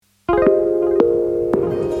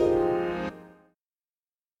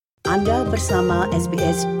Anda bersama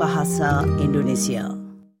SBS Bahasa Indonesia.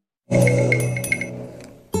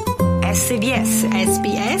 SBS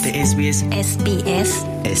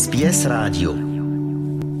Radio.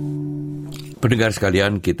 Pendengar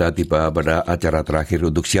sekalian, kita tiba pada acara terakhir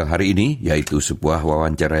untuk siang hari ini, yaitu sebuah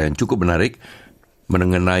wawancara yang cukup menarik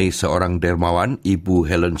mengenai seorang dermawan, Ibu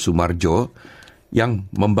Helen Sumarjo, yang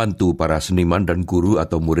membantu para seniman dan guru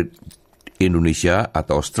atau murid Indonesia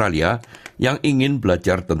atau Australia yang ingin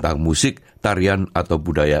belajar tentang musik, tarian, atau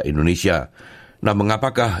budaya Indonesia. Nah,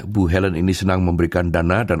 mengapakah Bu Helen ini senang memberikan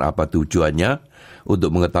dana dan apa tujuannya? Untuk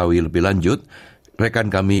mengetahui lebih lanjut, rekan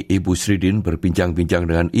kami Ibu Sridin berbincang-bincang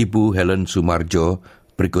dengan Ibu Helen Sumarjo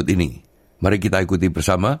berikut ini. Mari kita ikuti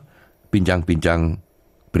bersama bincang-bincang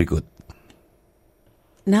berikut.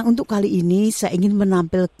 Nah, untuk kali ini saya ingin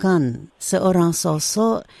menampilkan seorang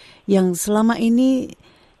sosok yang selama ini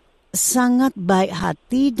sangat baik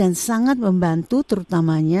hati dan sangat membantu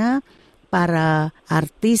terutamanya para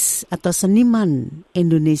artis atau seniman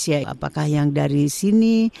Indonesia, apakah yang dari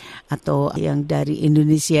sini atau yang dari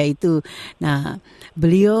Indonesia itu. Nah,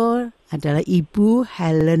 beliau adalah Ibu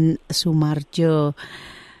Helen Sumarjo.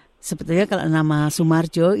 Sebetulnya kalau nama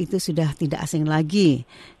Sumarjo itu sudah tidak asing lagi,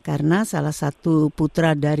 karena salah satu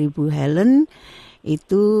putra dari Bu Helen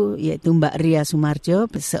itu yaitu Mbak Ria Sumarjo,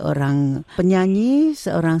 seorang penyanyi,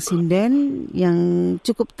 seorang sinden yang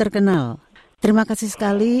cukup terkenal. Terima kasih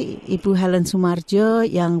sekali Ibu Helen Sumarjo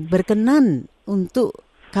yang berkenan untuk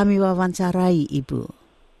kami wawancarai, Ibu.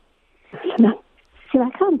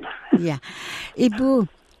 Silakan. Ya, Ibu,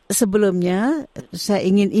 sebelumnya saya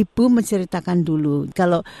ingin Ibu menceritakan dulu.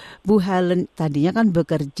 Kalau Bu Helen tadinya kan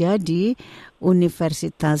bekerja di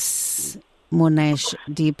Universitas Monash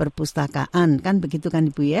di perpustakaan, kan begitu kan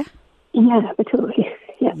Ibu ya? Iya, betul. Ya.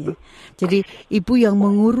 Ya. Jadi Ibu yang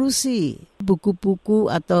mengurusi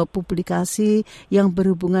buku-buku atau publikasi yang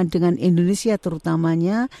berhubungan dengan Indonesia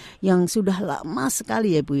terutamanya yang sudah lama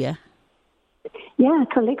sekali ya Bu ya? Ya,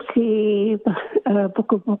 koleksi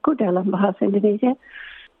buku-buku dalam bahasa Indonesia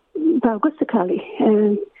bagus sekali.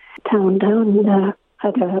 Tahun-tahun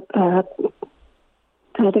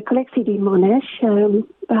ada koleksi di Monash,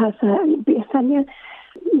 bahasa biasanya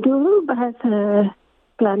dulu bahasa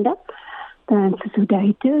Belanda dan sesudah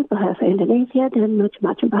itu bahasa Indonesia dan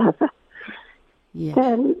macam-macam bahasa. Yeah.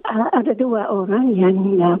 Dan ada dua orang yang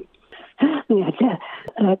mengajar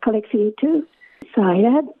koleksi itu,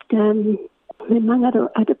 saya dan memang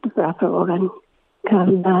ada beberapa orang.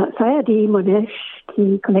 Karena saya di Monash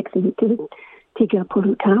di koleksi itu 30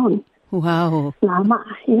 tahun. Wow. Lama,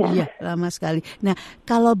 ya. Iya, lama sekali. Nah,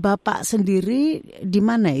 kalau Bapak sendiri di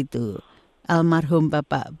mana itu? Almarhum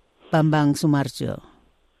Bapak Bambang Sumarjo.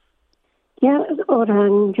 Ya,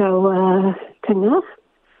 orang Jawa Tengah,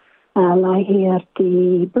 lahir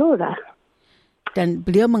di Blora. Dan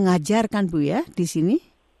beliau mengajarkan Bu ya di sini?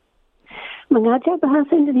 Mengajar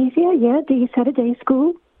bahasa Indonesia ya di Saturday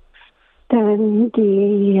School dan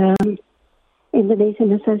di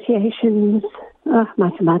Indonesian Associations,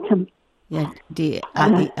 macam-macam. Ya, di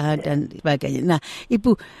AIA dan sebagainya. Nah,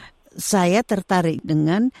 Ibu, saya tertarik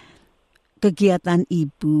dengan kegiatan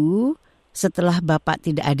Ibu setelah Bapak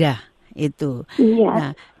tidak ada itu. Iya.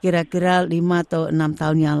 Nah, kira-kira 5 atau 6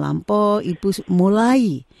 tahun yang lampau, Ibu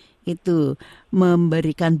mulai itu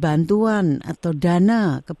memberikan bantuan atau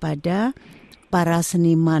dana kepada para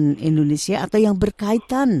seniman Indonesia atau yang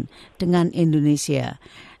berkaitan dengan Indonesia.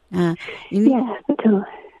 Nah, ini ya, betul.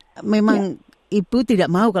 Memang Ibu tidak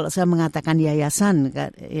mau kalau saya mengatakan yayasan,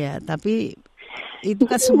 ya, tapi itu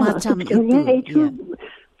kan semacam itu ya.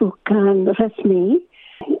 Bukan resmi.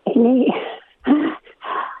 Ini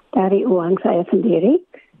dari uang saya sendiri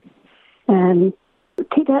dan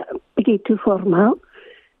tidak begitu formal.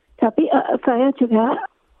 Tapi saya juga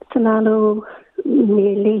selalu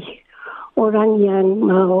memilih orang yang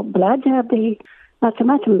mau belajar di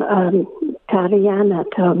macam-macam tarian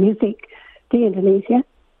atau musik di Indonesia.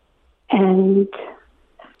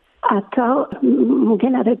 Atau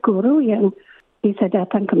mungkin ada guru yang bisa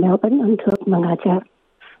datang ke Melbourne untuk mengajar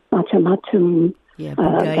macam-macam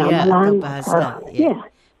budaya atau bahasa.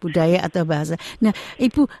 Budaya atau bahasa. Nah,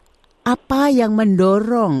 Ibu, apa yang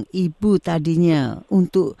mendorong Ibu tadinya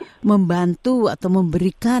untuk membantu atau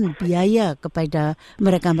memberikan biaya kepada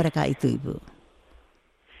mereka-mereka itu, Ibu?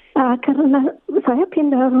 Karena saya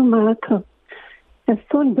pindah rumah ke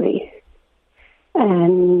Thornbury.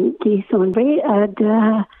 Dan di Thornbury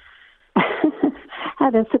ada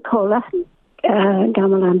sekolah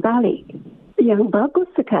gamelan Bali yang bagus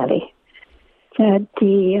sekali.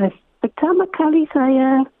 Jadi pertama kali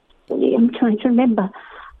saya, I'm trying to remember,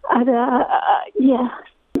 ada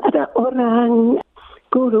orang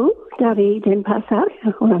guru dari Denpasar,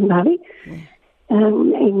 orang Bali,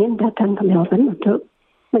 ingin datang ke Melbourne untuk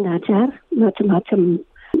mengajar macam-macam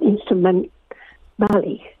instrumen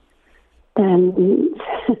Bali. Dan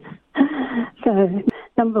so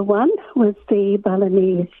number one was the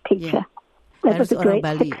Balinese teacher. That was a great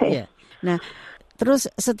success. Nah, terus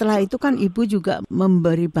setelah itu kan Ibu juga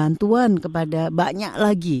memberi bantuan kepada banyak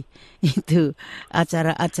lagi itu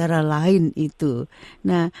acara-acara lain itu.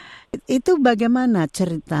 Nah, itu bagaimana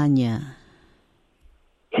ceritanya?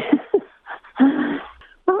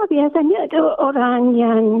 Biasanya itu orang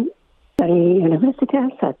yang dari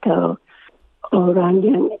universitas atau orang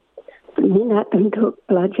yang minat untuk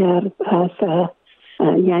belajar bahasa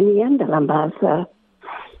nyanyian dalam bahasa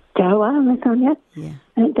Jawa misalnya,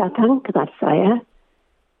 datang kepada saya.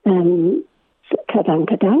 Dan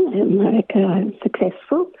kadang-kadang mereka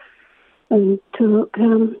successful untuk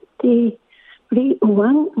diberi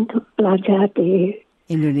uang untuk belajar di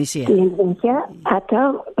Indonesia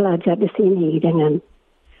atau belajar di sini dengan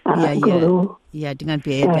guru. Ya, dengan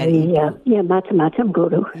biaya dari Ibu. Ya, macam-macam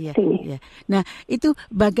guru sini. Ya. Nah, itu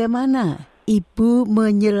bagaimana Ibu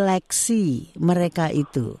menyeleksi mereka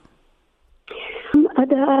itu?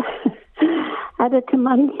 Ada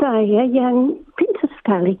teman saya yang pintar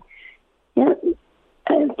sekali. Ya,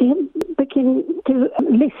 dia bikin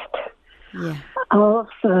list of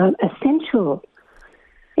essential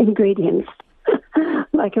ingredients,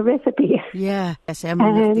 like a recipe. Ya, saya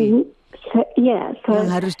mengerti. Yang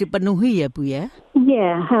harus dipenuhi ya, Bu ya?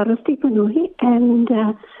 Ya, harus dipenuhi, and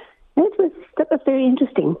that was very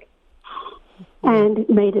interesting, and it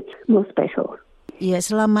made it more special. Ya,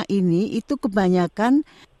 selama ini itu kebanyakan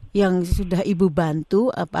yang sudah Ibu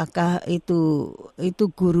bantu, apakah itu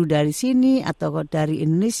guru dari sini atau dari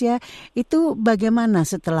Indonesia, itu bagaimana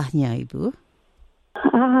setelahnya, Ibu?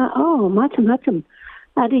 Macam-macam.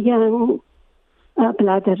 Ada yang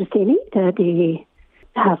belajar di sini, jadi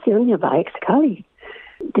hasilnya baik sekali.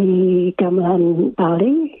 Di gamelan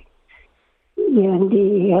Bali yang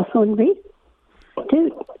di Sonri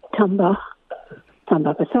itu tambah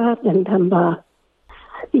besar dan tambah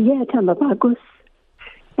bagus.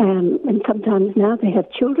 And sometimes now they have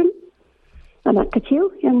children, anak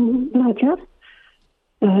kecil yang belajar.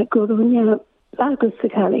 Gurunya bagus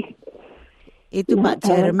sekali. Itu Pak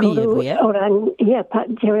Jeremy ya, Bu ya?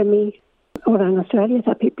 Pak Jeremy, orang Australia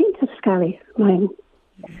tapi pintar sekali main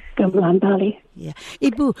gamelan Bali. Ya.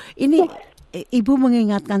 Ibu, ini Ibu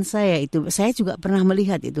mengingatkan saya itu. Saya juga pernah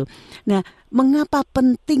melihat itu. Nah, mengapa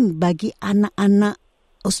penting bagi anak-anak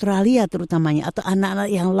Australia terutamanya atau anak-anak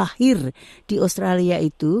yang lahir di Australia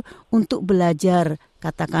itu untuk belajar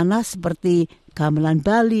katakanlah seperti gamelan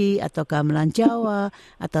Bali atau gamelan Jawa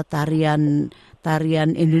atau tarian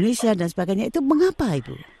Indonesia dan sebagainya, itu mengapa,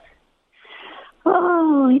 Ibu?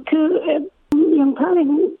 Itu yang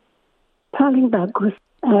paling bagus,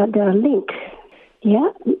 ada link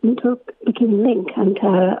ya, untuk bikin link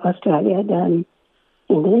antara Australia dan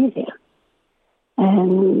Indonesia. Dan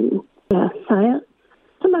saya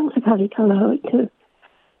senang sekali kalau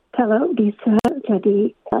bisa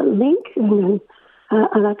jadi link dengan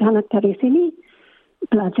anak-anak dari sini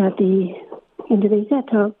belajar di Indonesia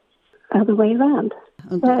atau other way around.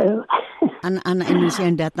 Untuk anak-anak Indonesia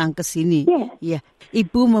yang datang ke sini,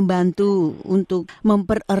 Ibu membantu untuk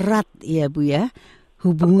mempererat ya, Bu ya,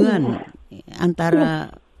 hubungan antara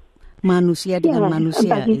manusia dengan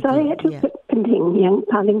manusia. Bagi saya itu penting, yang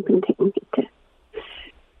paling penting gitu.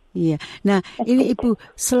 Iya. Nah, ini Ibu,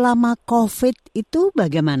 selama COVID itu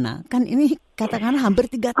bagaimana? Kan ini katakanlah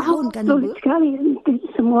hampir 3 tahun kan, Ibu? Sulit sekali.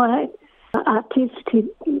 Semua artis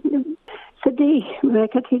sedih.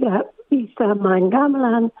 Mereka tidak bisa main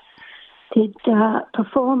gamelan, tidak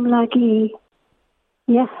perform lagi.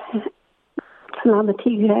 Ya, selama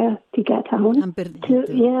 3 tahun. Hampir itu.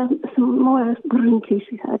 Ya, semua berhenti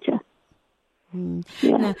saja.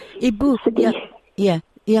 Nah, Ibu, sedih.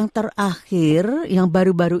 Yang terakhir, yang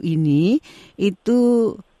baru-baru ini,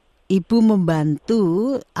 itu Ibu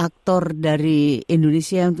membantu aktor dari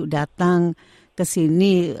Indonesia untuk datang ke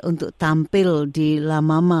sini untuk tampil di La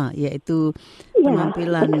Mama, yaitu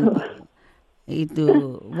penampilan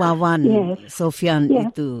itu Wawan Sofyan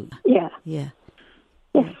itu. Yes,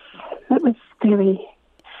 that was very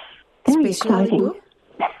special, exciting. Ibu.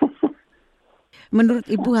 Menurut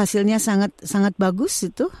Ibu hasilnya sangat bagus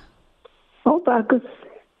itu? Oh, bagus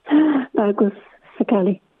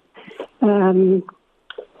sekali.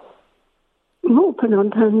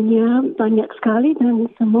 Penontonnya banyak sekali dan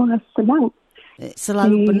semua senang.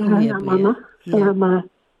 Selalu penuh ya, Bu ya? Selama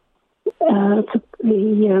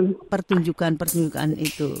pertunjukan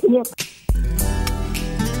itu.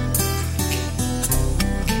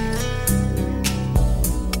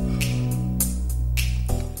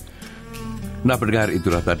 Nah, pendengar,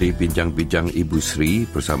 itulah tadi bincang-bincang Ibu Sri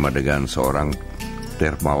bersama dengan seorang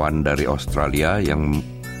dermawan dari Australia yang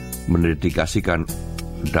mendedikasikan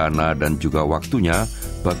dana dan juga waktunya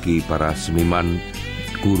bagi para seniman,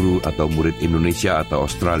 guru atau murid Indonesia atau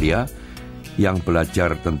Australia yang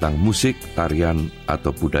belajar tentang musik, tarian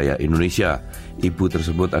atau budaya Indonesia. Ibu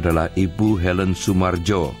tersebut adalah Ibu Helen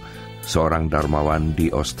Sumarjo, seorang dermawan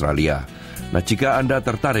di Australia. Nah, jika Anda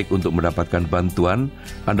tertarik untuk mendapatkan bantuan,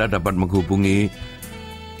 Anda dapat menghubungi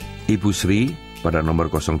Ibu Sri pada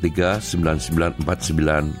nomor 03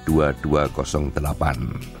 9949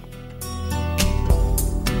 2208.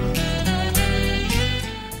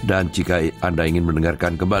 Dan jika Anda ingin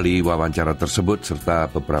mendengarkan kembali wawancara tersebut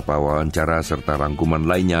serta beberapa wawancara serta rangkuman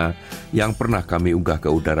lainnya yang pernah kami unggah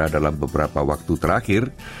ke udara dalam beberapa waktu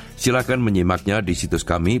terakhir, silakan menyimaknya di situs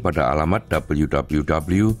kami pada alamat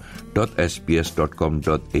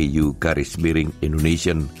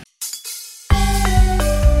www.sbs.com.au/Indonesian.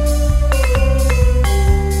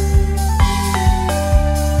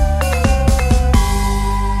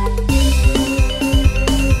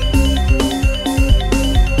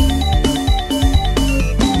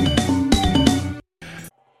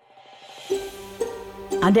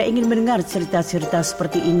 Anda ingin mendengar cerita-cerita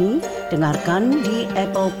seperti ini? Dengarkan di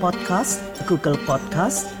Apple Podcast, Google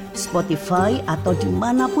Podcast, Spotify, atau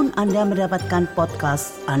dimanapun Anda mendapatkan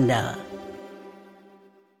podcast Anda.